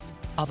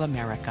of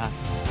America.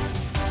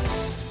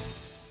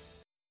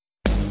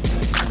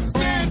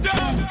 Stand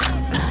up!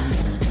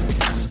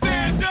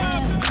 Stand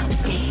up!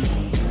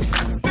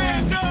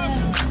 Stand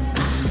up!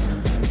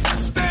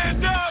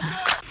 Stand up!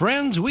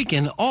 Friends, we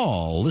can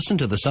all listen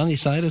to the sunny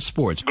side of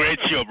sports. Great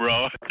show,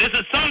 bro. This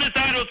is Sunny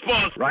Side of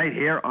Sports. Right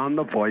here on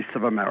the Voice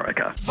of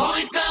America.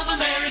 Voice of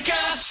America!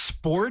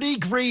 Sporty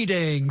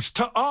greetings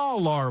to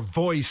all our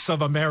Voice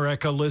of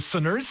America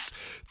listeners.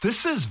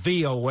 This is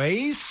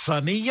VOA's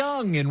Sonny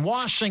Young in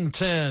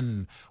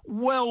Washington.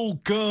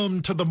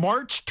 Welcome to the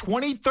March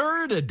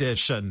 23rd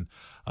edition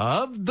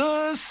of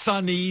the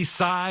Sunny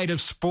Side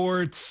of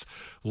Sports.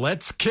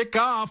 Let's kick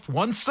off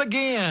once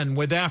again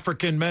with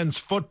African men's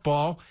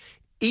football.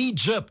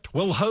 Egypt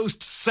will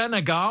host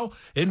Senegal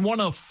in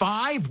one of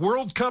 5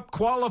 World Cup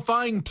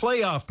qualifying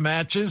playoff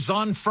matches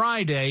on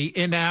Friday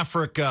in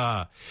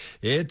Africa.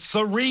 It's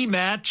a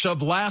rematch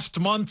of last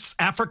month's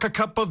Africa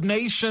Cup of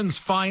Nations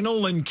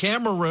final in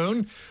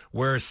Cameroon,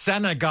 where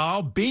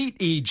Senegal beat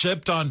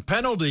Egypt on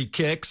penalty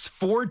kicks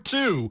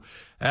 4-2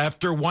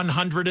 after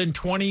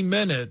 120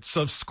 minutes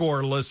of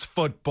scoreless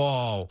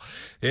football.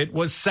 It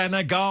was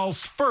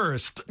Senegal's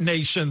first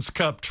Nations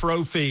Cup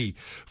trophy.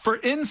 For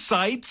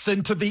insights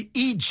into the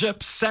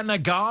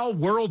Egypt-Senegal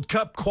World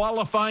Cup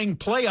qualifying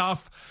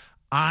playoff,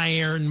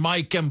 Iron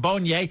Mike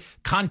Mbonye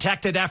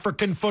contacted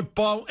African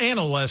football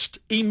analyst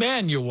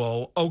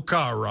Emmanuel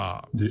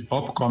Okara. The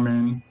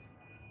upcoming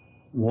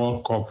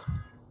World Cup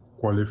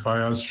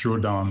qualifiers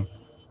showdown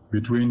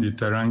between the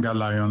Teranga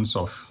Lions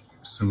of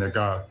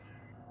Senegal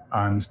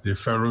and the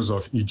Pharaohs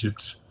of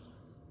Egypt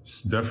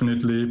is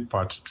definitely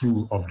part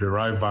 2 of the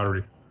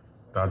rivalry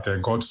that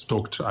got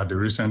stoked at the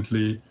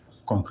recently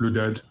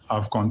concluded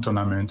AFCON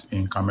tournament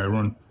in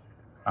Cameroon.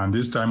 And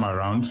this time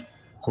around,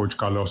 Coach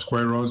Carlos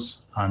Queiroz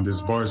and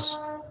his boys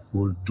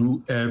will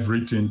do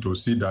everything to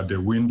see that they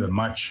win the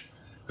match,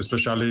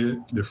 especially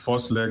the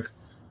first leg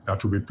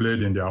that will be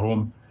played in their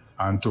home,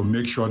 and to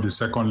make sure the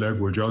second leg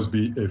will just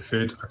be a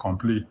fait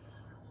accompli.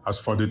 As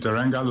for the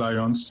Teranga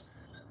Lions,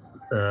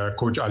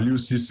 Coach Aliou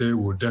Cisse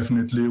will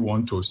definitely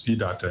want to see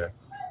that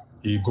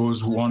he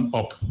goes 1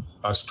 up,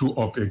 as 2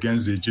 up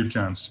against the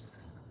Egyptians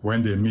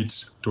when they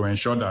meet, to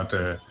ensure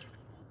that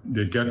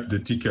they get the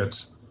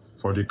tickets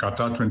for the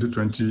Qatar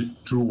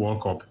 2022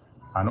 World Cup,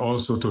 and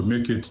also to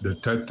make it the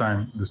 3rd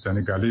time the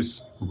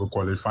Senegalese will be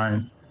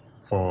qualifying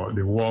for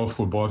the World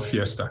Football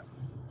Fiesta.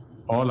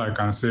 All I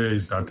can say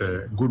is that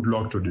good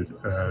luck to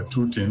the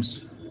 2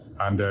 teams,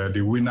 and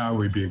the winner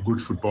will be good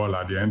football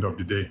at the end of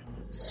the day.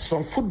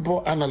 Some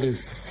football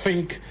analysts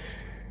think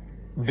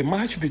the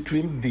match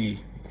between the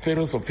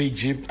Pharaohs of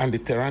Egypt and the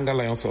Teranga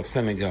Lions of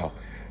Senegal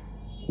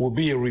will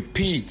be a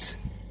repeat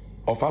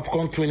of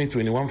AFCON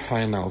 2021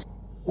 finals.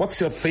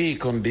 What's your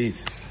take on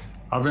this?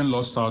 Having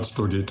lost out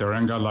to the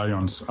Teranga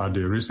Lions at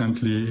the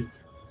recently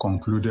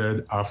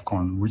concluded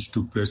AFCON, which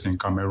took place in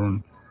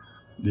Cameroon,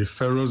 the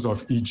Pharaohs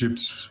of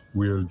Egypt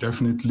will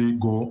definitely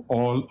go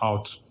all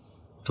out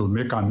to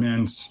make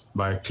amends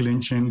by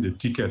clinching the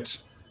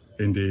ticket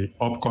in the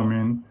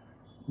upcoming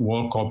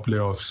World Cup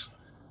playoffs,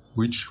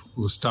 which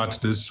will start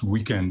this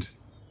weekend.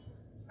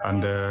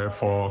 And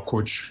for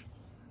Coach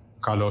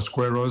Carlos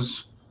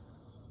Queiroz,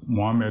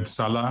 Mohamed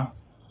Salah,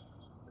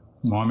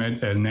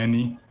 Mohamed El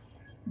Neni,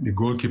 the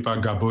goalkeeper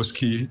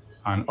Gaboski,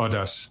 and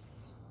others,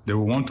 they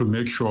will want to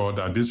make sure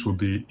that this will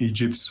be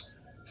Egypt's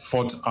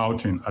 4th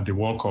outing at the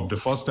World Cup. The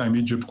first time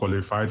Egypt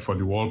qualified for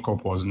the World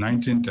Cup was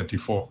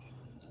 1934.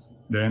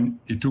 Then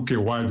it took a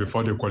while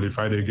before they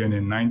qualified again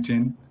in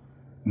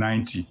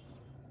 1990.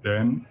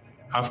 Then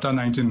after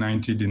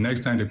 1990, the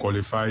next time they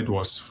qualified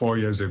was 4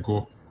 years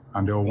ago,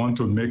 and they will want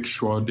to make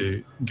sure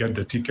they get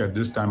the ticket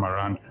this time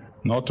around.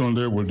 Not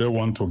only will they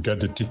want to get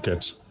the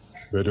ticket,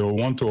 but they will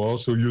want to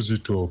also use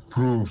it to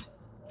prove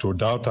to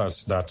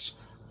doubters that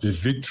the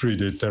victory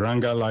the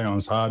Teranga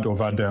Lions had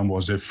over them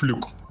was a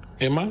fluke.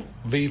 Emma,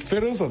 the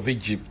Pharaohs of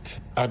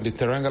Egypt and the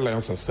Teranga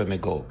Lions of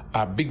Senegal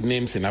are big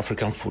names in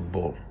African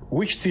football.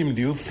 Which team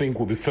do you think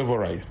will be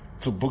favorized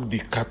to book the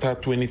Qatar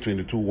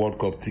 2022 World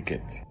Cup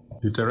ticket?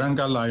 The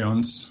Teranga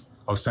Lions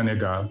of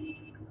Senegal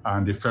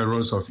and the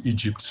Pharaohs of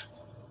Egypt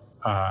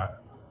are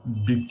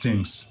big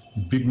teams,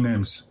 big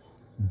names,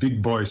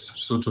 big boys,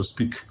 so to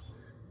speak.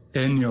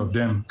 Any of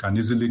them can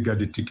easily get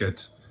the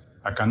ticket.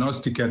 I cannot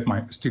stick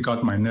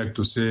out my neck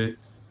to say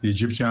the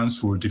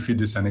Egyptians will defeat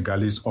the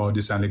Senegalese or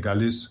the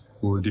Senegalese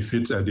will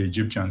defeat the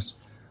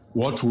Egyptians.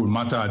 What will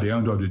matter at the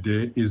end of the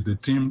day is the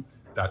team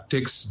that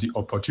takes the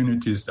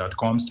opportunities that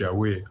comes their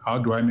way. How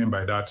do I mean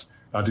by that?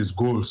 That is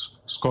goals,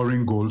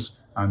 scoring goals,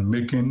 and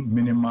making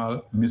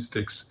minimal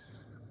mistakes.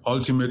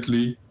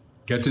 Ultimately,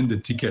 getting the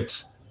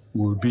ticket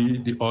will be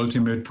the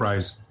ultimate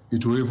prize.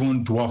 It will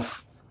even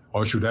dwarf,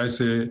 or should I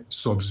say,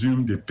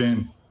 subsume the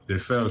pain they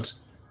felt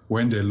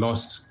when they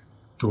lost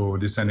to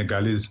the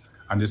Senegalese.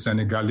 And the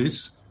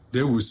Senegalese,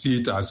 they will see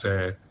it as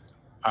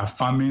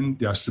affirming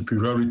their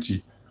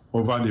superiority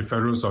over the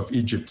Pharaohs of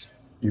Egypt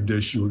if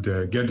they should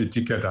get the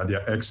ticket at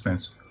their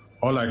expense.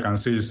 All I can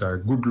say is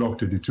good luck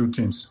to the 2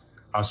 teams.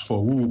 As for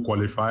who will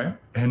qualify,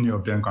 any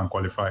of them can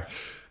qualify.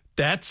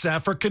 That's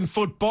African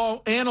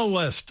football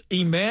analyst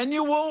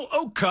Emmanuel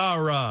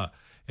Okara.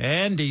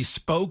 And he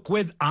spoke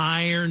with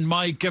Iron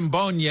Mike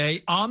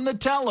Mbonye on the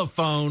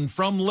telephone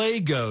from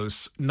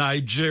Lagos,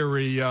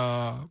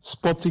 Nigeria.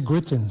 Sporty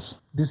greetings.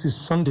 This is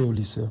Sunday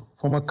Olise,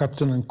 former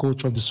captain and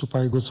coach of the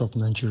Super Eagles of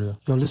Nigeria.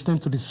 You're listening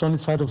to the Sonny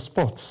Side of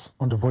Sports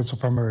on the Voice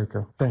of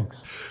America.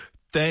 Thanks.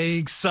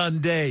 Thanks,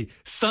 Sunday.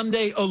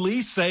 Sunday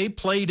Olise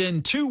played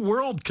in 2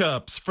 World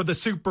Cups for the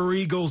Super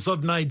Eagles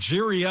of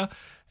Nigeria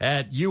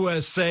at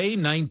USA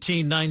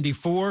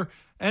 1994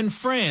 and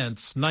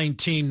France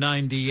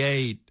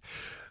 1998.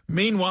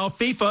 Meanwhile,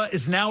 FIFA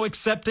is now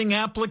accepting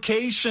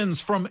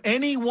applications from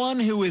anyone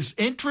who is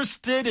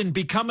interested in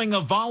becoming a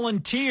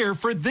volunteer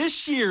for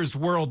this year's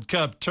World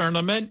Cup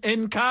tournament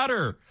in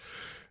Qatar.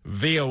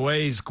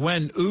 VOA's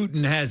Gwen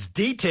Outen has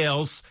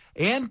details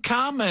and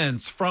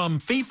comments from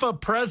FIFA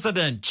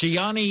President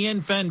Gianni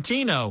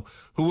Infantino,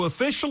 who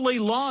officially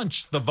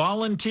launched the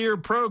volunteer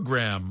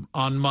program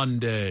on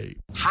Monday.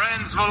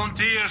 Friends,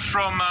 volunteers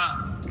from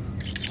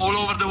all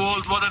over the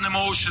world, what an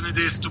emotion it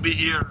is to be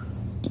here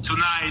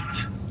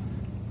tonight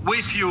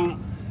with you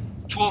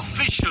to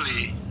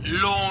officially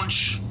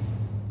launch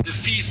the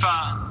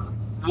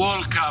FIFA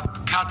World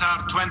Cup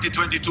Qatar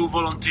 2022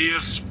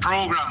 Volunteers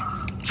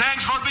Program.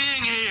 Thanks for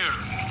being here.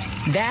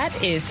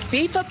 That is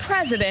FIFA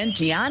President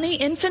Gianni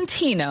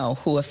Infantino,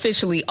 who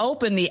officially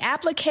opened the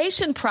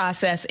application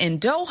process in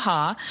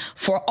Doha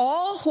for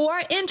all who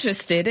are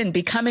interested in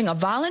becoming a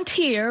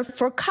volunteer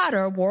for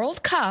Qatar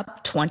World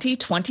Cup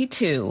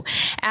 2022.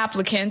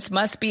 Applicants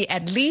must be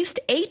at least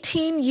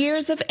 18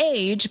 years of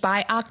age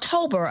by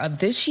October of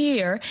this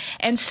year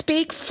and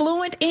speak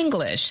fluent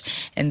English.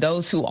 And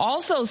those who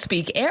also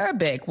speak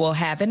Arabic will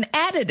have an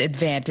added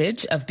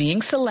advantage of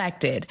being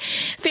selected.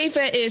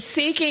 FIFA is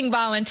seeking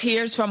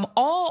volunteers from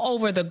all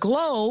over the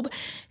globe.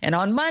 And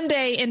on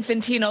Monday,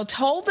 Infantino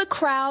told the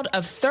crowd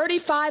of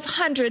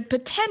 3,500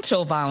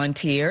 potential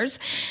volunteers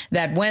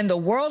that when the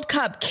World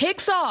Cup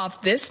kicks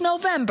off this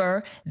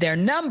November, their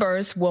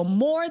numbers will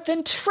more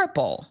than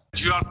triple.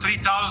 You are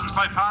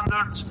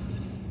 3,500.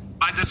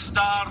 By the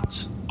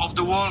start of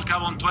the World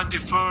Cup on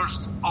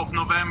 21st of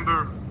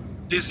November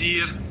this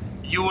year,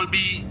 you will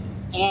be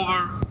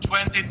over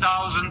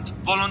 20,000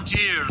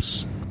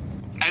 volunteers.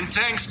 And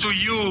thanks to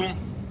you,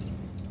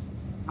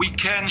 we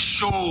can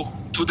show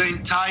to the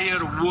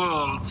entire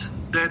world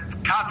that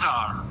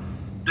Qatar,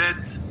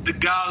 that the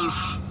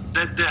Gulf,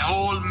 that the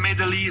whole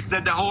Middle East,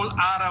 that the whole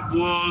Arab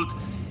world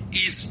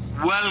is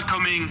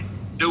welcoming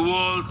the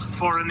world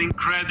for an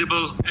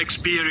incredible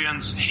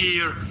experience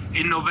here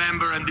in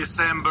November and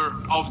December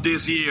of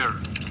this year.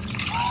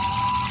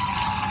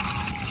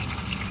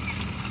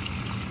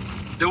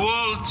 The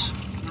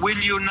world will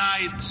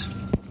unite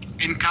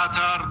in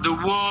Qatar. The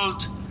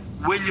world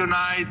will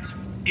unite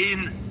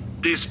in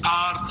this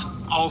part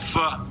of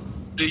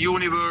the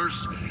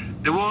universe.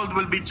 The world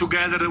will be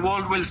together. The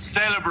world will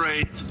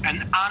celebrate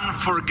an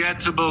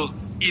unforgettable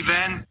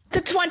event. The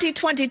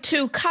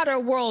 2022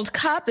 Qatar World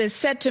Cup is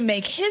set to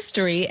make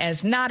history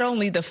as not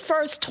only the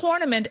first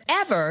tournament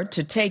ever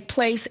to take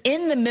place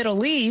in the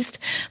Middle East,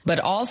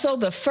 but also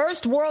the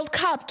first World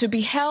Cup to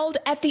be held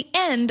at the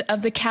end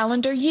of the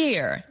calendar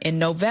year in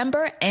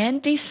November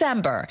and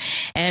December.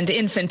 And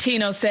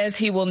Infantino says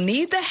he will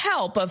need the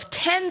help of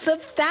tens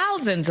of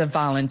thousands of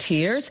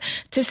volunteers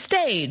to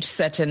stage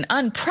such an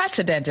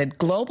unprecedented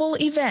global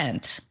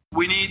event.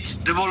 We need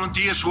the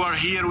volunteers who are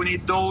here. We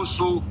need those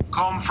who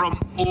come from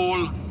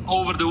all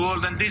over the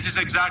world. And this is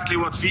exactly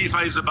what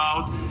FIFA is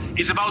about.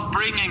 It's about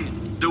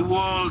bringing the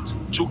world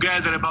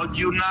together, about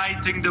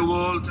uniting the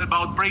world,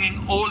 about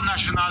bringing all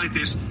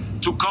nationalities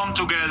to come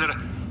together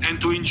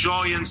and to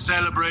enjoy and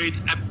celebrate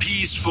a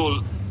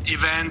peaceful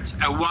event,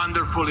 a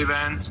wonderful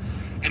event,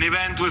 an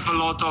event with a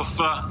lot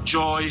of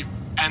joy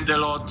and a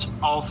lot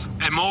of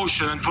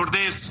emotion. And for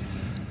this,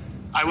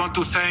 I want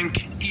to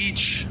thank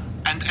each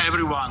and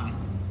every one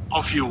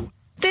of you.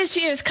 This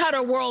year's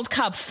Qatar World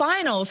Cup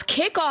finals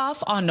kick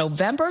off on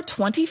November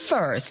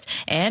 21st.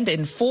 And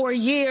in 4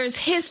 years,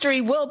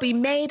 history will be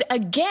made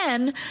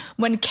again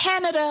when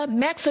Canada,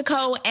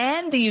 Mexico,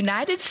 and the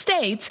United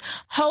States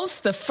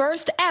host the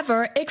first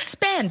ever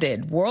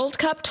expanded World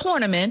Cup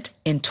tournament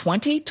in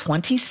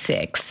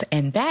 2026.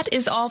 And that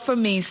is all for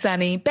me,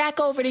 Sonny.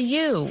 Back over to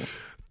you.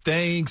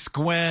 Thanks,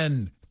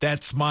 Gwen.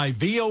 That's my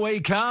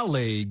VOA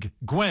colleague,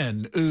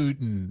 Gwen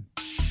Outen.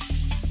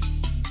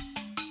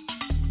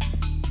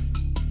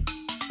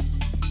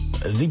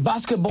 The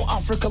Basketball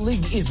Africa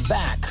League is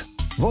back.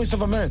 Voice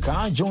of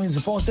America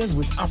joins forces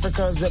with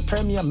Africa's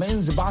premier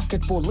men's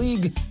basketball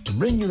league to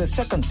bring you the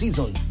second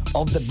season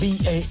of the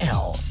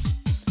BAL.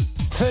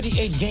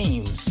 38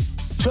 games,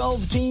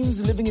 12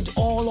 teams living it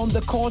all on the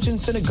court in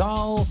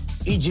Senegal,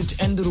 Egypt,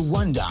 and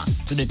Rwanda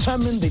to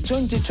determine the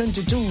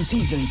 2022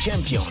 season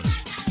champion.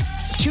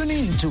 Tune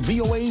in to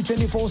VOA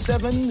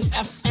 24/7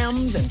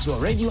 FMs and to our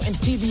radio and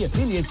TV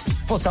affiliates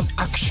for some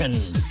action.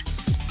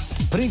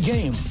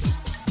 Pre-game,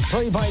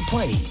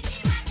 play-by-play,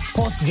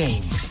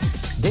 post-game,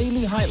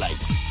 daily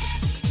highlights,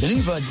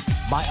 delivered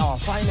by our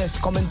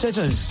finest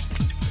commentators.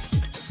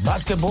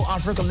 Basketball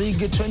Africa League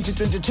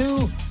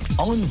 2022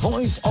 on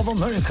Voice of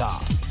America.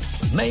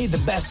 May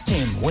the best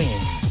team win.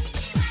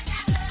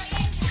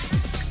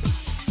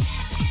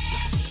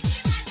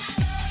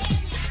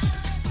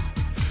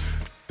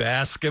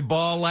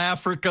 Basketball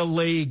Africa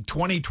League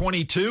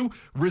 2022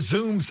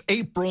 resumes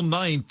April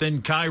 9th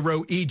in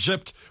Cairo,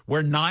 Egypt,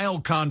 where Nile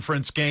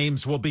Conference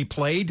games will be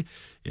played.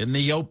 In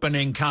the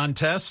opening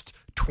contest,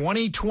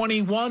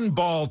 2021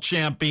 ball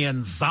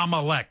champion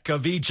Zamalek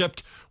of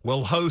Egypt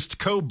will host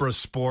Cobra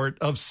Sport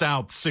of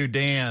South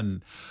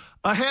Sudan.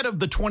 Ahead of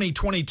the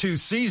 2022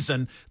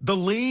 season, the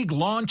league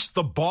launched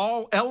the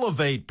Ball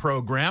Elevate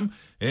program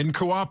in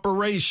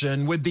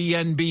cooperation with the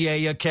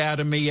NBA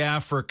Academy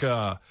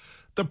Africa.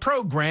 The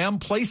program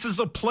places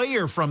a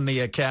player from the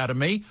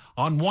academy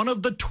on one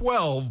of the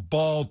 12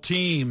 ball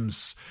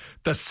teams.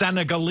 The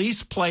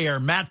Senegalese player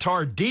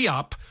Matar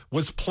Diop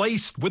was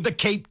placed with the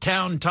Cape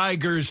Town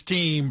Tigers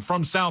team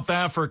from South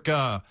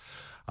Africa.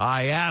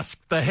 I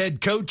asked the head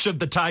coach of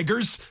the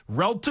Tigers,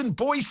 Relton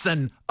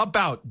Boyson,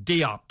 about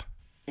Diop.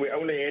 We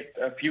only had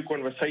a few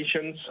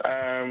conversations,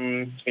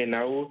 From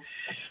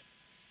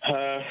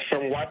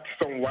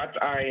what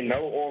I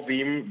know of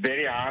him,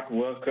 very hard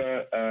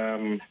worker,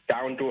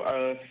 down to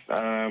earth,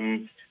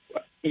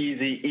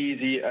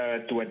 easy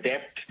to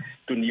adapt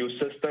to new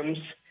systems.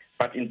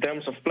 But in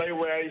terms of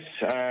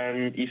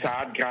play-wise, he's a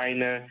hard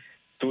grinder,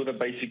 do the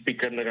basic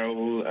pick and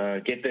roll,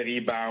 get the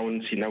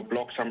rebounds,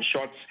 block some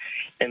shots,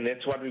 and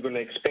that's what we're going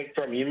to expect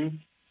from him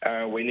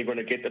when he's going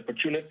to get the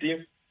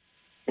opportunity.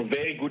 A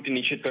very good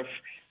initiative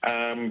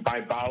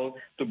by Bal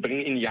to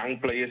bring in young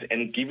players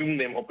and giving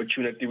them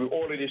opportunity. We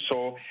already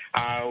saw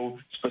how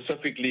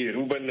specifically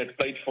Ruben that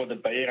played for the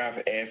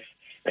Beira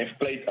have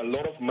played a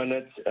lot of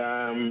minutes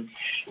and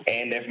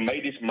have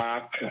made his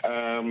mark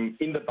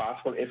in the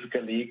Basketball Africa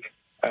League.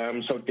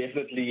 So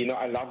definitely,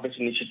 I love this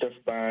initiative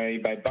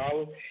by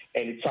Bal,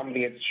 and it's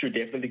something that should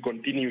definitely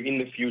continue in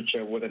the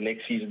future with the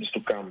next seasons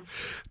to come.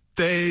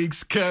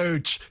 Thanks,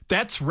 Coach.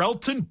 That's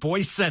Relton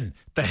Boyson,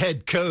 the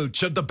head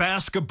coach of the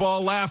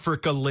Basketball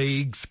Africa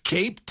League's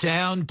Cape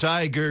Town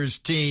Tigers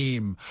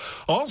team.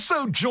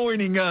 Also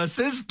joining us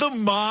is the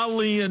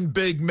Malian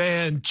big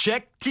man,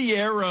 Cheick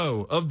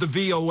Tiero of the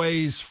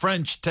VOA's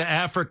French to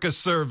Africa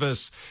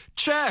service.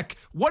 Cheick,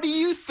 what do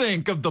you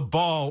think of the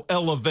Ball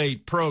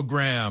Elevate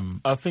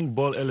program? I think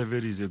Ball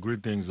Elevate is a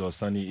great thing,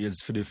 Sonny.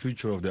 It's for the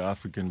future of the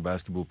African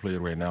basketball player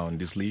right now in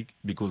this league,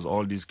 because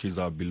all these kids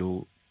are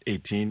below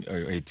 18,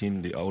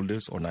 the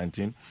oldest, or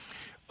 19.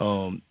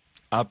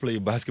 I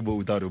played basketball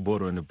without a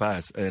border in the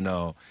past,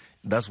 and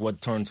that's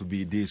what turned to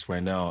be this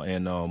right now.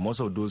 And most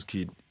of those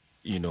kids,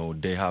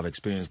 they have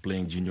experience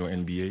playing junior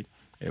NBA,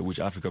 which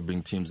Africa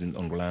bring teams in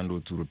Orlando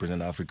to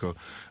represent Africa.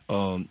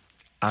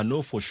 I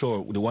know for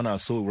sure the one I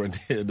saw right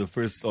there, the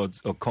first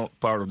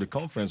part of the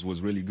conference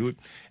was really good,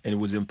 and it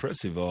was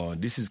impressive.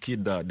 This is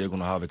kid that they're going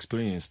to have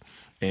experience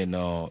and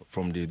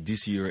from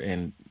this year,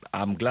 and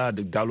I'm glad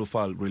that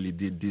Galofal really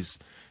did this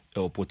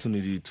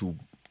opportunity to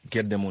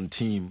get them on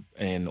team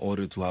in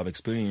order to have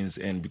experience,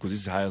 and because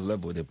this is highest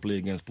level, they play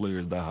against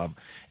players that have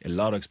a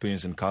lot of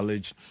experience in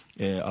college.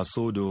 I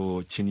saw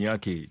the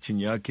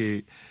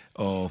Chinyake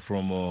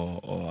from,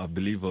 I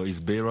believe,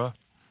 is Beira.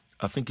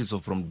 I think it's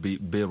from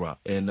Beira.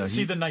 And is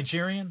he the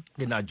Nigerian?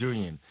 The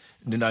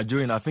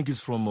Nigerian, I think he's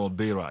from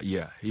Beira,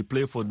 yeah. He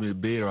played for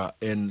Beira,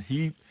 and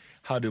he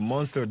had a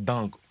monster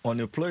dunk on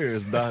the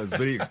players that was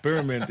very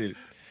experimented,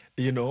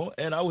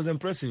 and I was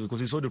impressed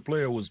because he saw the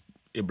player was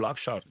a block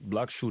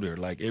shooter.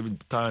 Like every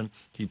time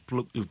he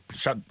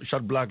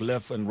shot block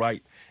left and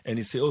right, and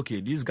he said, okay,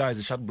 this guy's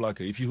a shot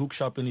blocker. If you hook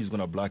shot in, he's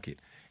going to block it.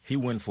 He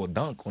went for a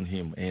dunk on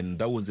him, and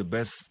that was the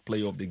best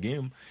play of the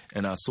game,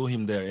 and I saw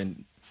him there.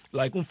 And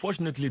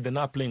unfortunately, they're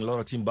not playing a lot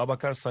of teams.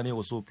 Babacar Sane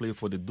also played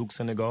for the Duke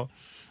Senegal,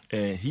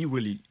 and he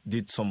really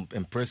did some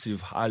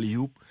impressive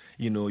alley-oop.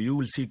 You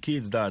will see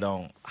kids that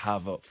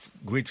have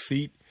great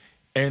feet,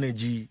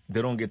 energy.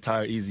 They don't get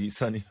tired easy.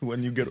 Sonny,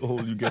 when you get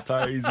old, you get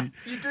tired easy.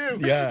 You do.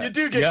 Yeah. You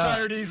do get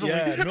tired easily.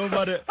 Yeah.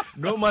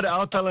 No matter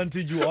how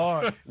talented you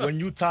are, when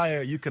you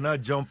tire, you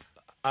cannot jump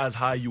as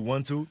high you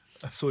want to.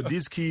 So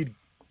this kid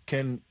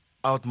can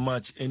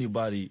outmatch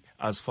anybody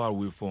as far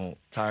away from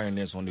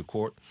tiredness on the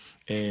court.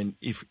 And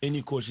if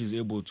any coach is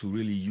able to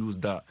really use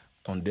that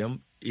on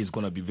them, it's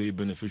going to be very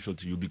beneficial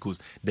to you because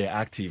they're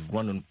active,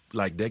 running,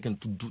 like they can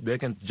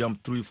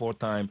jump 3-4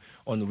 times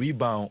on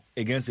rebound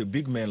against a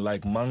big man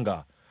like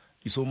Manga.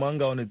 You saw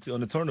Manga on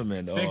the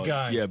tournament. Big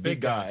guy. Yeah, big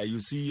guy. You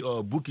see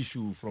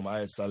Bukishu from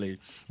IS Saleh.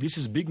 This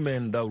is big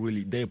men that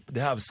really, they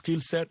have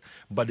skill set,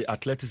 but the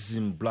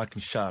athleticism,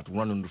 blocking shot,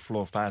 running the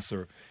floor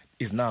faster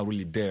is not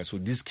really there. So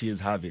these kids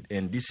have it.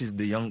 And this is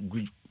the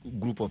young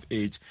group of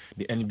age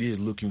the NBA is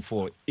looking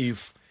for.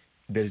 If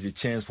there is a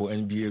chance for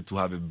NBA to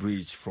have a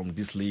bridge from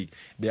this league,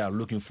 they are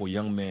looking for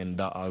young men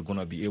that are going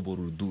to be able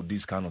to do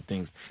these kind of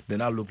things. They're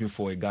not looking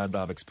for a guy that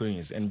have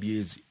experience. NBA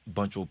is a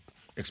bunch of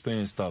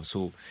experienced stuff.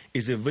 So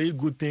it's a very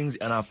good thing.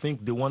 And I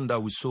think the one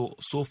that we saw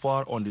so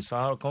far on the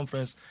Sahara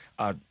Conference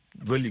are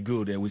really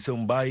good. And we saw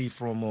Mbai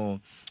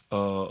from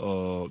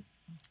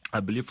I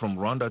believe, from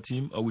Rwanda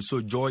team. We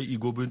saw Joy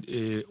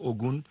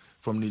Ogun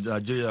from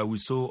Nigeria. We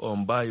saw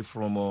Bai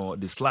from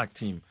the Slack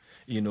team.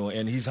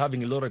 And he's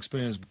having a lot of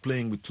experience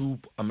playing with two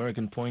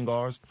American point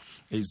guards.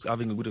 He's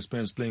having a good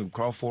experience playing with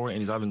Crawford, and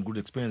he's having good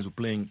experience with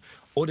playing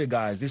other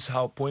guys. This is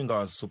how point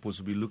guards are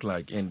supposed to look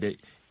like, and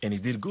he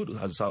did good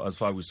as far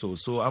as we saw.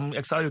 So I'm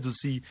excited to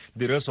see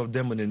the rest of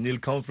them in the NIL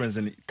conference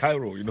in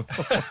Cairo, and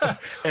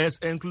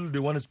including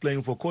the one that's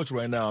playing for coach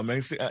right now.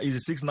 He's a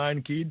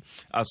 6'9" kid.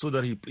 I saw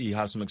that he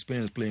has some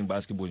experience playing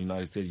basketball in the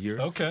United States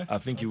here. Okay. I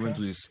think he went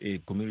to a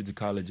community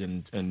college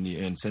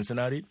in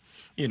Cincinnati,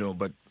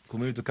 but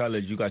community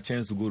college, you got a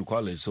chance to go to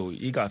college. So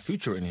he got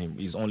future in him.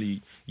 He's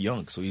only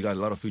young, so he got a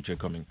lot of future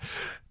coming.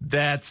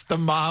 That's the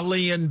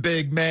Malian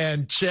big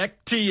man,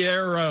 Czech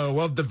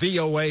Tiero of the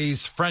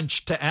VOA's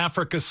French to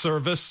Africa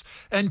service.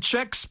 And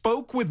Czech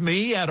spoke with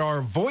me at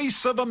our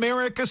Voice of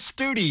America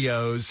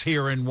studios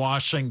here in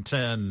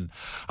Washington.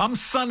 I'm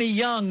Sonny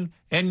Young,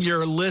 and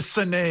you're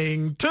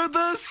listening to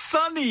the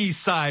sunny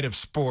side of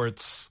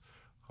sports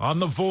on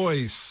the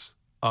Voice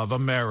of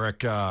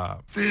America.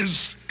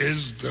 This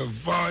is the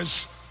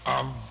Voice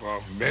of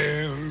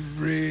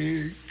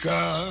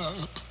America.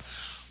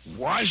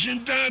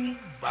 Washington,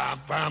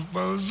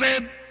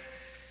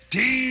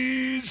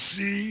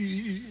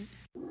 D.C.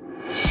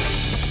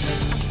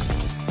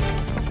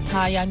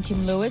 Hi, I'm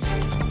Kim Lewis.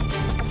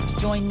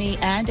 Join me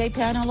and a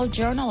panel of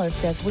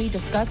journalists as we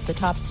discuss the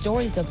top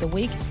stories of the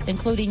week,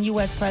 including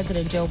U.S.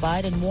 President Joe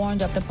Biden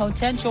warned of the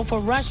potential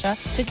for Russia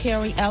to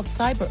carry out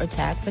cyber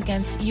attacks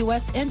against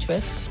U.S.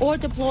 interests or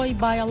deploy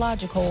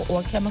biological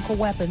or chemical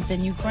weapons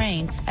in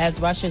Ukraine as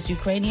Russia's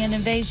Ukrainian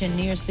invasion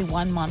nears the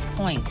 1-month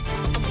point.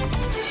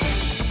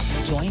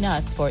 Join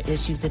us for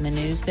Issues in the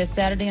News this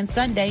Saturday and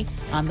Sunday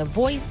on The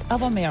Voice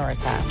of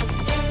America.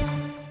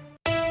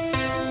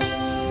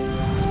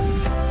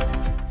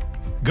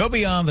 Go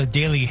beyond the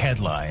daily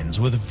headlines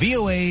with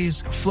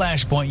VOA's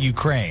Flashpoint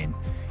Ukraine.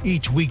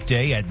 Each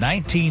weekday at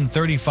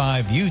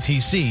 1935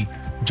 UTC,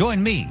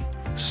 join me,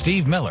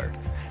 Steve Miller,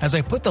 as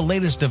I put the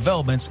latest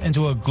developments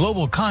into a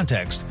global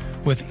context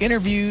with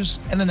interviews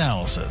and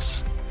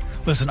analysis.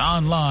 Listen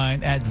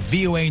online at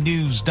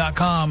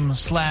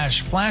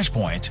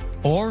voanews.com/flashpoint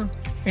or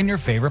in your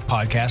favorite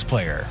podcast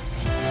player.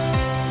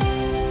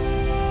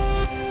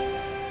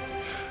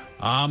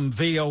 I'm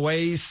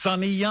VOA's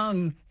Sonny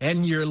Young,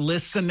 and you're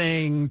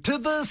listening to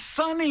the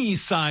sunny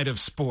side of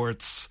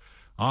sports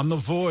on the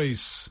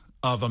Voice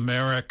of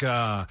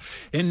America.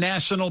 In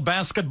National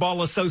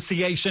Basketball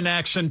Association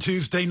action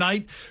Tuesday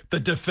night,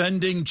 the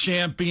defending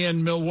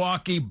champion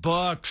Milwaukee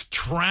Bucks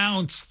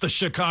trounced the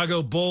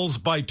Chicago Bulls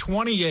by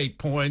 28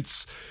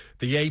 points.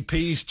 The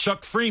AP's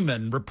Chuck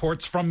Freeman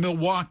reports from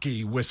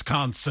Milwaukee,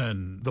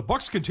 Wisconsin. The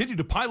Bucks continue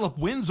to pile up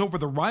wins over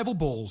the rival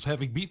Bulls,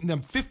 having beaten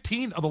them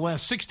 15 of the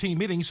last 16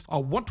 meetings, a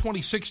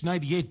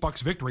 126-98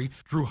 Bucks victory.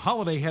 Drew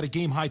Holiday had a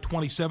game-high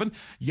 27.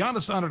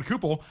 Giannis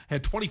Antetokounmpo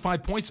had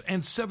 25 points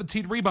and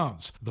 17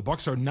 rebounds. The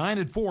Bucks are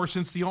 9-4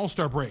 since the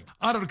All-Star break.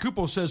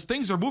 Antetokounmpo says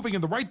things are moving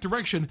in the right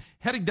direction,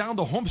 heading down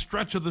the home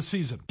stretch of the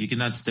season. You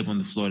cannot step on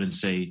the floor and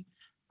say,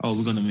 "Oh,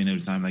 we're going to win every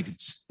time." Like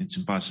it's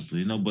impossible,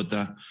 But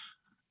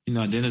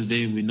at the end of the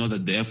day, we know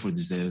that the effort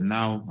is there.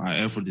 Now our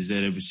effort is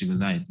there every single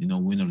night,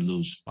 win or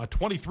lose. A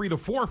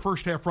 23-4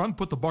 first-half run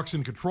put the Bucks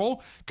in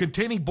control.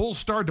 Containing Bulls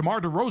star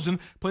DeMar DeRozan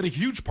played a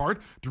huge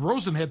part.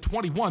 DeRozan had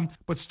 21,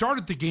 but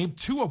started the game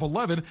 2 of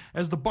 11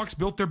 as the Bucks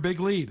built their big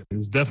lead.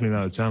 It's definitely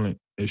not a talent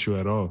issue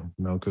at all,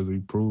 because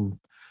we proved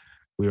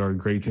we are a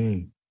great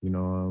team.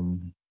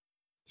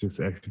 Just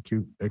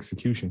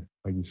execution,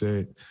 like you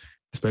said,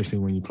 especially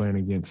when you're playing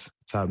against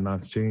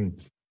top-notch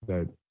teams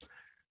that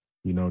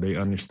they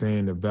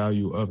understand the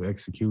value of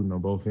executing on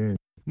both ends.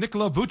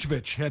 Nikola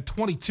Vucevic had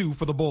 22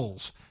 for the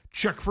Bulls.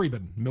 Chuck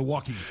Freeman,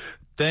 Milwaukee.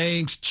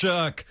 Thanks,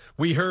 Chuck.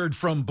 We heard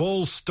from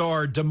Bulls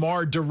star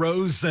DeMar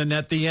DeRozan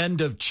at the end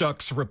of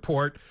Chuck's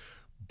report.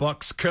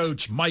 Bucks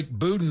coach Mike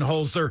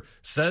Budenholzer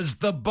says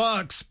the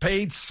Bucks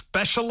paid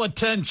special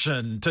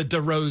attention to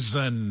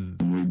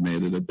DeRozan. We've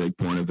made it a big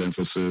point of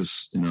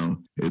emphasis.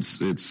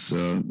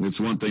 It's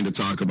one thing to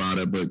talk about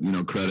it, but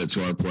credit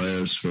to our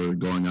players for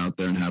going out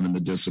there and having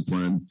the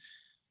discipline.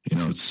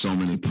 It's so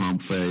many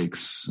pump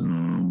fakes.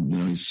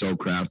 He's so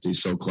crafty,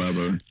 so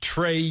clever.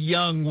 Trae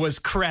Young was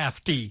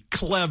crafty,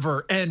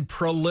 clever, and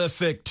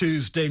prolific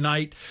Tuesday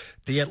night.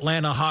 The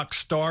Atlanta Hawks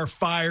star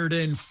fired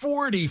in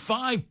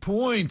 45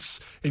 points,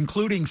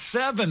 including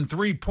 7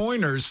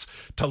 3-pointers,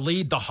 to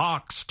lead the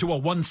Hawks to a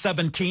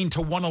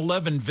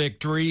 117-111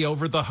 victory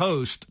over the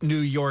host New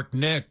York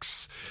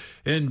Knicks.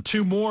 In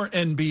 2 more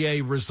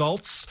NBA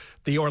results,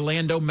 the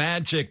Orlando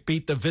Magic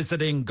beat the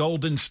visiting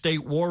Golden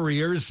State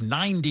Warriors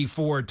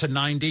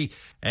 94-90,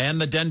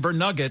 and the Denver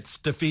Nuggets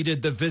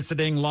defeated the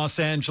visiting Los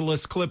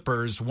Angeles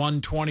Clippers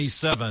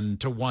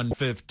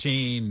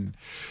 127-115.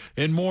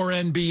 In more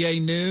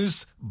NBA news,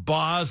 news,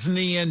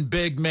 Bosnian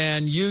big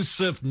man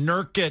Jusuf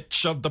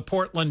Nurkic of the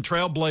Portland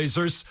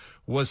Trailblazers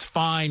was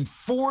fined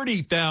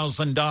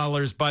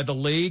 $40,000 by the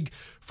league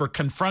for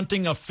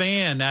confronting a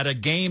fan at a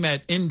game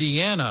at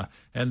Indiana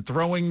and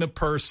throwing the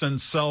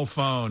person's cell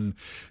phone.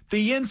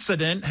 The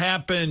incident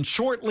happened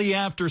shortly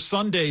after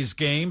Sunday's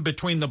game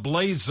between the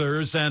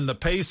Blazers and the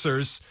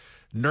Pacers.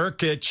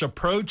 Nurkic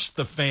approached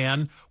the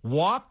fan,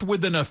 walked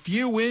within a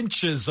few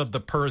inches of the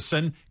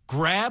person,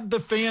 grabbed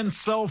the fan's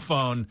cell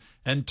phone,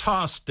 and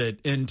tossed it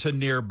into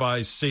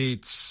nearby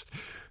seats.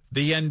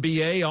 The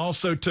NBA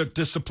also took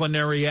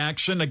disciplinary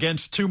action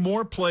against two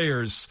more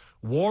players.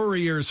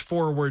 Warriors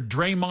forward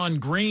Draymond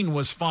Green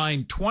was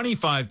fined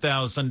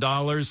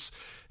 $25,000,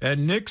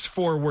 and Knicks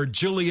forward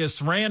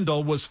Julius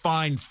Randle was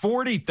fined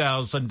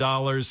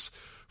 $40,000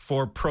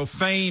 for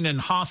profane and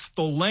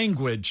hostile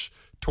language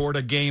toward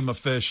a game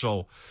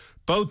official.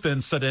 Both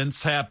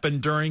incidents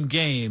happened during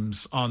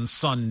games on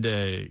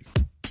Sunday.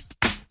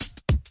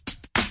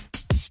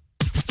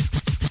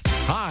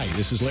 Hi,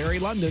 this is Larry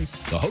London,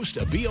 the host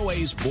of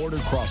VOA's Border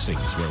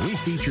Crossings, where we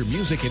feature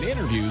music and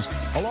interviews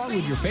along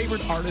with your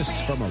favorite artists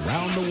from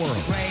around the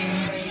world.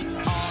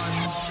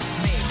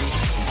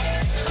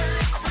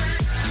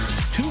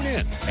 Tune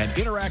in and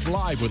interact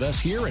live with us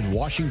here in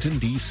Washington,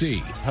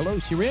 D.C. Hello,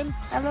 Shirin.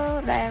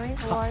 Hello, Larry.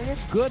 How are you?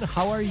 Good.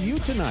 How are you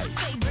tonight?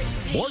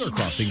 Border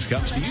Crossings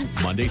comes to you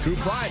Monday through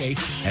Friday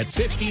at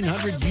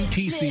 1500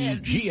 UTC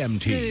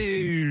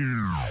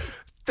GMT.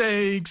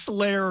 Thanks,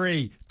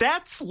 Larry.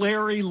 That's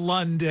Larry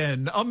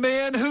London, a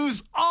man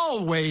who's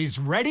always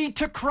ready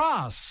to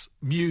cross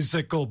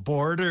musical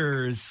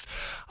borders.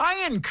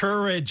 I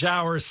encourage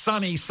our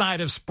Sunny Side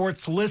of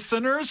Sports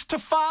listeners to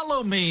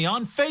follow me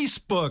on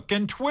Facebook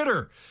and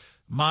Twitter.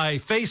 My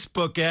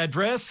Facebook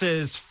address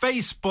is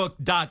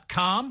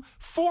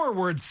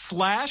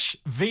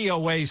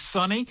facebook.com/VOA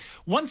Sunny.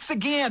 Once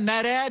again,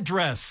 that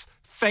address,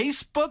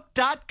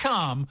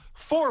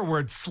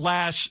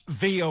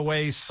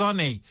 facebook.com/VOA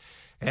Sunny.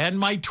 And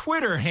my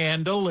Twitter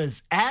handle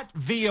is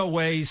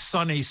 @VOA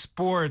Sunny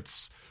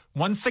Sports.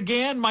 Once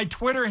again, my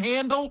Twitter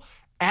handle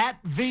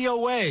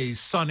 @VOA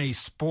Sunny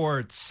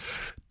Sports.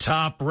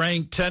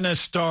 Top-ranked tennis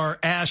star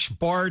Ash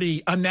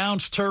Barty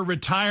announced her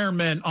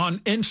retirement on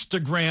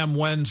Instagram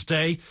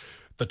Wednesday.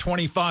 The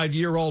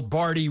 25-year-old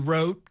Barty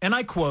wrote, and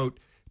I quote,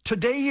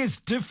 "Today is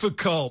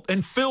difficult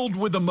and filled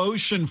with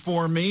emotion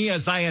for me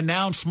as I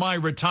announce my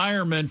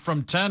retirement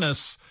from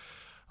tennis.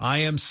 I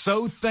am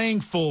so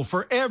thankful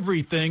for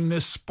everything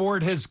this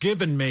sport has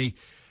given me,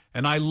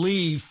 and I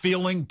leave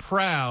feeling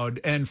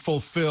proud and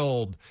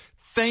fulfilled.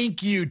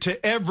 Thank you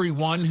to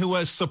everyone who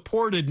has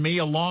supported me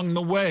along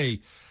the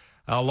way.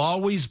 I'll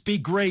always be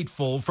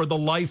grateful for the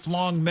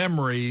lifelong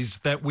memories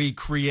that we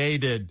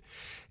created."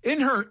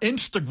 In her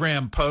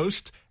Instagram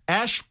post,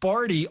 Ash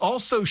Barty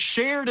also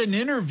shared an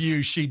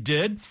interview she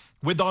did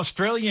with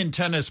Australian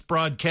tennis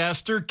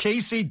broadcaster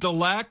Casey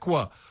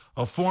Dellacqua,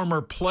 a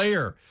former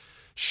player.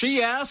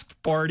 She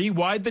asked Barty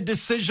why the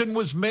decision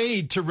was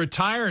made to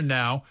retire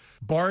now.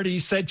 Barty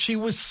said she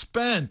was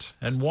spent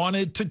and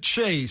wanted to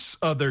chase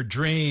other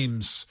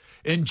dreams.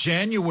 In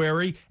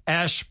January,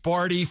 Ash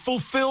Barty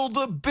fulfilled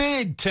a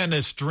big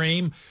tennis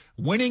dream,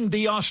 winning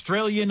the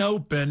Australian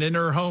Open in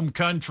her home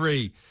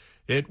country.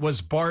 It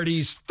was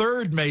Barty's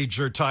third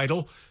major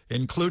title,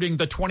 including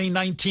the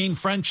 2019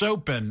 French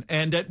Open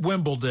and at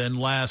Wimbledon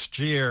last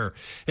year.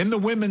 In the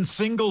women's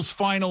singles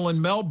final in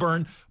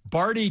Melbourne,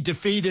 Barty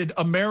defeated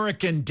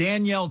American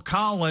Danielle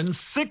Collins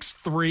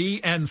 6-3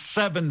 and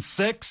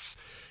 7-6.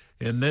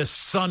 In this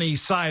Sunny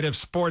Side of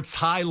Sports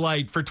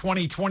highlight for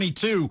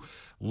 2022,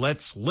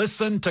 let's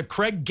listen to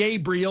Craig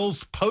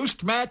Gabriel's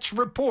post-match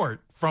report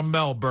from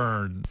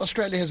Melbourne.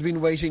 Australia has been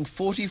waiting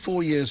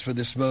 44 years for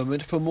this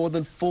moment. For more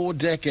than 4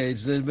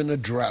 decades, there's been a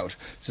drought.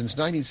 Since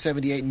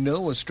 1978,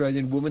 no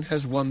Australian woman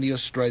has won the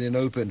Australian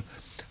Open.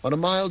 On a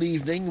mild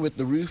evening with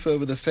the roof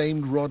over the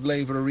famed Rod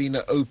Laver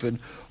Arena open,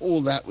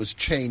 all that was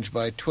changed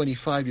by a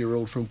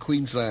 25-year-old from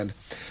Queensland.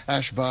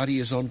 Ash Barty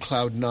is on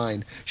cloud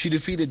 9. She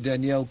defeated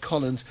Danielle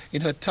Collins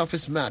in her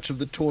toughest match of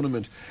the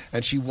tournament,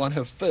 and she won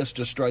her first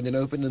Australian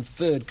Open and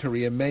third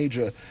career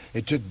major.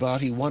 It took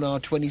Barty 1 hour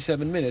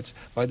 27 minutes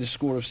by the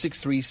score of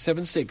 6-3,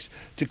 7-6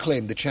 to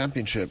claim the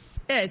championship.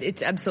 Yeah,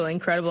 it's absolutely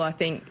incredible. I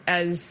think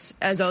as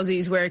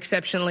Aussies, we're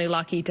exceptionally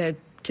lucky to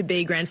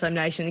be Grand Slam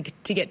nation,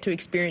 to get to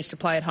experience to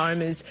play at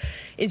home is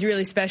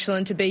really special,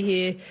 and to be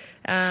here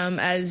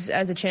as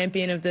a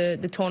champion of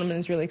the tournament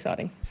is really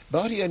exciting.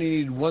 Barty only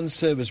needed one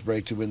service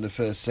break to win the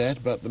first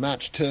set, but the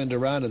match turned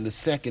around in the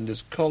second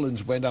as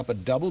Collins went up a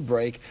double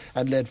break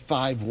and led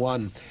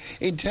 5-1.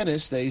 In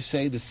tennis, they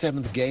say the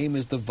 7th game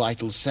is the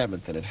vital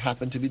 7th, and it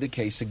happened to be the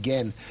case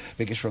again,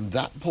 because from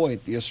that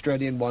point, the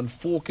Australian won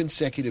 4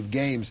 consecutive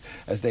games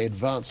as they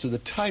advanced to the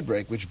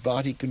tiebreak, which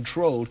Barty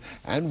controlled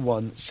and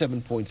won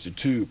 7 points to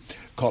 2.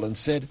 Collins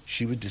said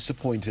she was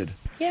disappointed.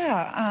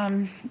 Yeah,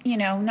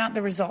 not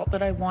the result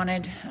that I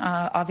wanted,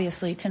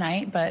 obviously,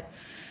 tonight, but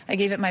I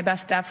gave it my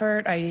best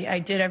effort. I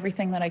did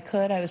everything that I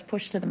could. I was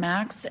pushed to the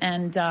max,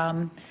 and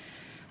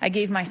I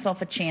gave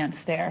myself a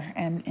chance there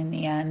and in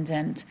the end.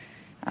 And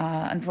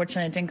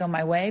Unfortunately, it didn't go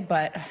my way,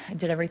 but I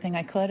did everything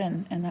I could,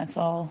 and that's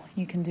all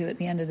you can do at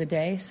the end of the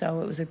day.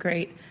 So it was a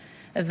great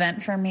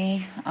event for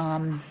me.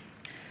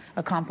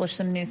 Accomplished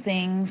some new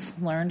things,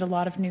 learned a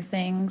lot of new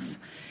things,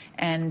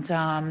 and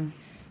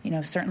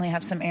certainly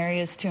have some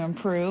areas to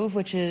improve,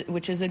 which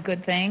is a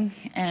good thing.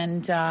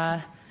 And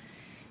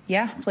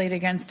played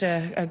against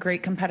a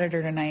great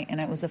competitor tonight,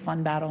 and it was a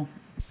fun battle.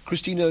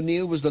 Christine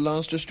O'Neill was the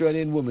last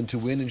Australian woman to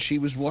win, and she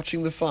was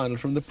watching the final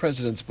from the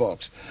President's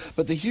box.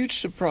 But the huge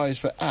surprise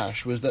for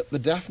Ash was that the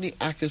Daphne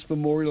Akers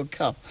Memorial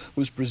Cup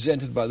was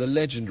presented by the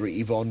legendary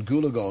Yvonne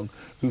Goolagong,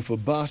 who for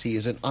Barty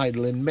is an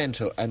idol and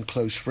mentor and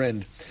close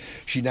friend.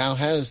 She now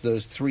has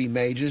those 3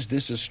 majors.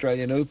 This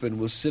Australian Open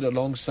will sit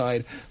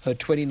alongside her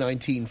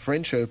 2019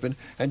 French Open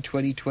and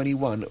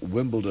 2021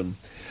 Wimbledon.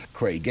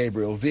 Craig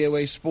Gabriel,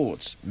 VOA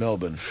Sports,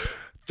 Melbourne.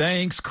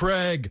 Thanks,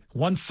 Craig.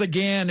 Once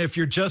again, if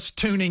you're just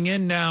tuning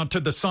in now to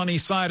the sunny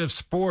side of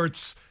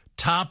sports,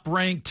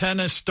 top-ranked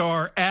tennis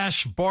star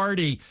Ash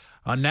Barty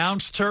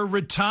announced her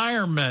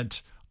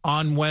retirement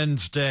on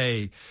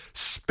Wednesday.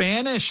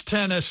 Spanish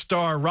tennis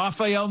star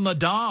Rafael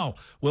Nadal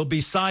will be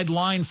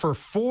sidelined for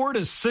 4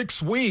 to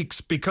 6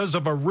 weeks because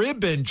of a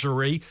rib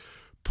injury,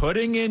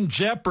 putting in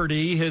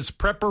jeopardy his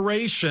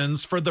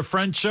preparations for the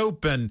French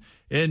Open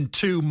in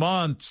 2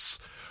 months.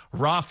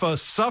 Rafa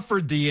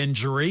suffered the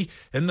injury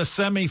in the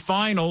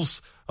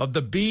semifinals of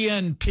the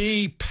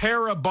BNP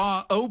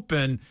Paribas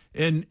Open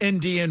in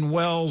Indian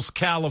Wells,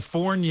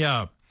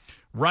 California.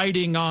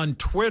 Writing on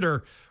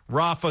Twitter,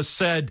 Rafa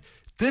said,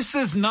 "This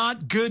is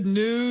not good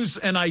news,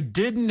 and I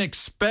didn't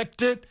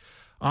expect it.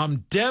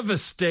 I'm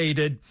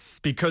devastated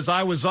because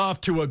I was off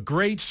to a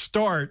great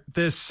start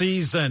this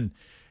season."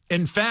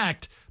 In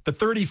fact, the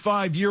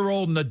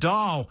 35-year-old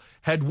Nadal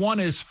had won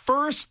his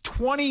first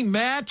 20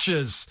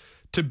 matches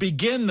to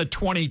begin the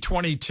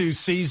 2022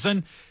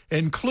 season,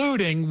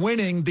 including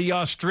winning the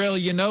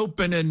Australian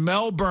Open in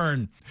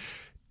Melbourne.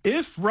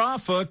 If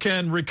Rafa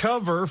can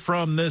recover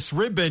from this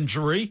rib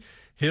injury,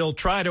 he'll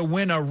try to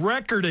win a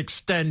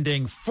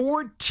record-extending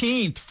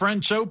 14th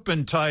French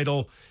Open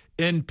title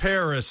in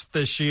Paris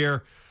this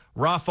year.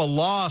 Rafa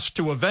lost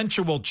to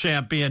eventual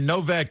champion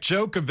Novak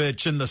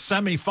Djokovic in the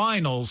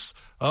semifinals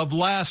of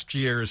last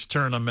year's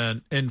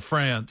tournament in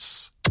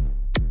France.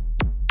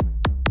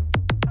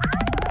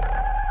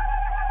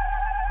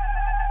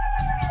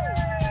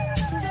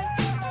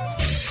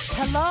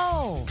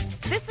 Hello,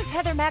 this is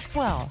Heather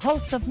Maxwell,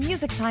 host of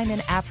Music Time in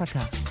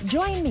Africa.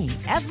 Join me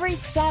every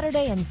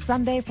Saturday and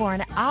Sunday for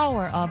an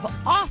hour of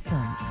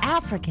awesome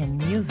African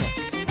music.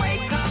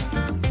 Wake up,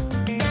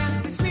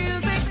 dance this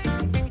music.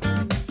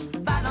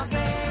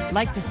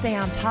 Like to stay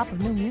on top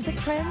of new music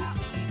trends?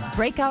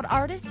 Breakout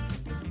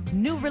artists?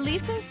 New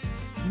releases?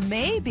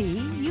 Maybe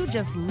you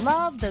just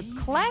love the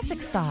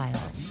classic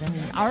styles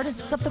and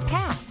artists of the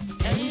past.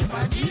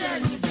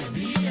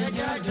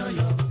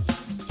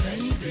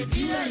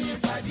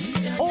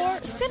 Or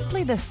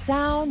simply the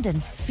sound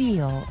and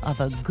feel of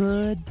a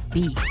good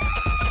beat.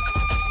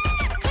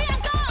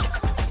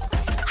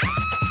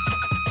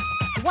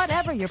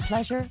 Whatever your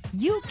pleasure,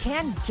 you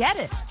can get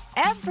it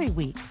every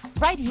week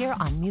right here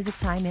on Music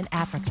Time in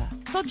Africa.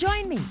 So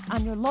join me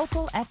on your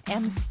local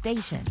FM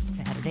station,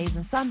 Saturdays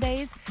and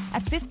Sundays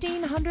at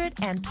 1500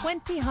 and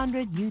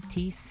 2000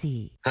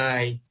 UTC.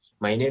 Hi,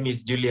 my name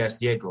is Julius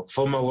Diego,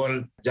 former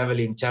world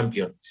javelin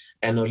champion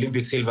and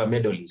Olympic silver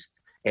medalist.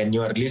 And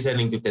you are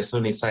listening to the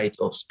sunny side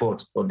of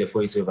sports on the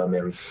Voice of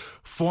America.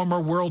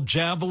 Former world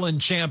javelin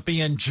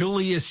champion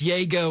Julius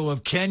Yego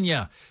of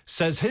Kenya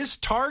says his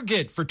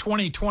target for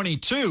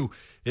 2022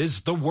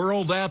 is the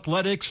World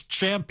Athletics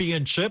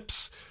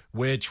Championships,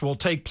 which will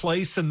take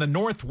place in the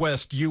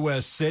northwest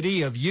U.S.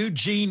 city of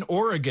Eugene,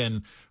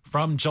 Oregon,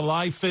 from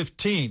July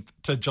 15th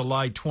to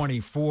July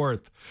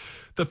 24th.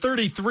 The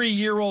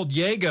 33-year-old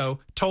Yego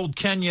told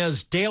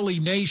Kenya's Daily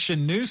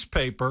Nation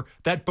newspaper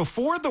that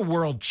before the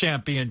World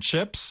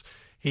Championships,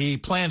 he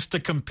plans to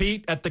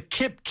compete at the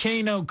Kip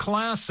Keino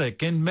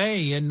Classic in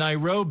May in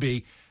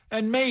Nairobi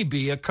and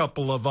maybe a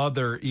couple of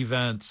other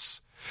events.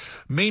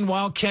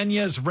 Meanwhile,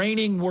 Kenya's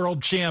reigning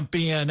world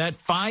champion at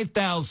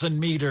 5,000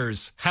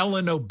 meters,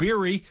 Helen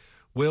Obiri,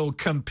 will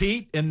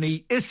compete in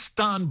the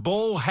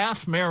Istanbul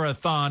Half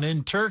Marathon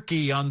in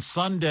Turkey on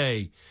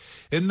Sunday.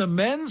 In the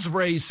men's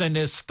race in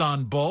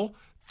Istanbul,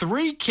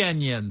 3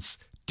 Kenyans,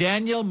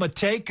 Daniel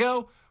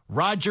Mateko,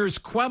 Rogers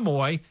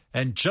Kwemoy,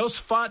 and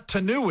Josephat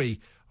Tanui,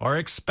 are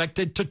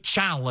expected to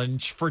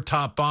challenge for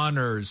top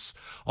honors.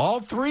 All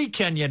 3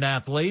 Kenyan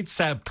athletes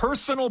have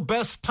personal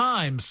best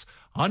times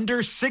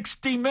under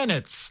 60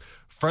 minutes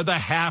for the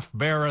half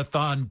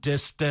marathon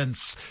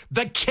distance.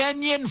 The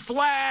Kenyan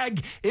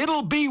flag,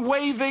 it'll be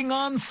waving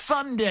on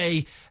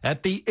Sunday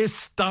at the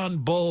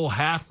Istanbul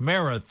Half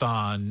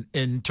Marathon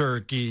in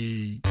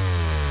Turkey.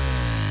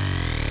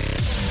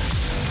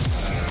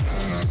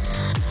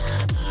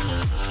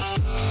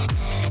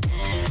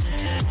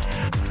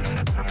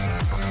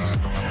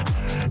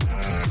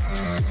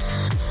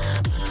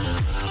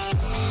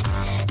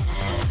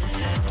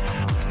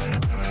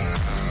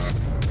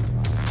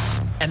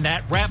 And And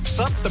that wraps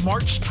up the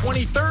March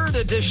 23rd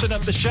edition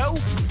of the show.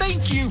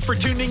 Thank you for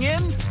tuning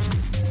in.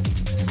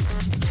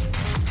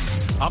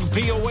 I'm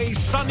VOA's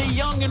Sonny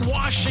Young in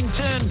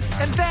Washington,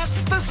 and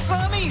that's the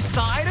sunny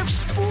side of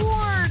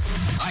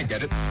sports. I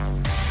get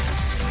it.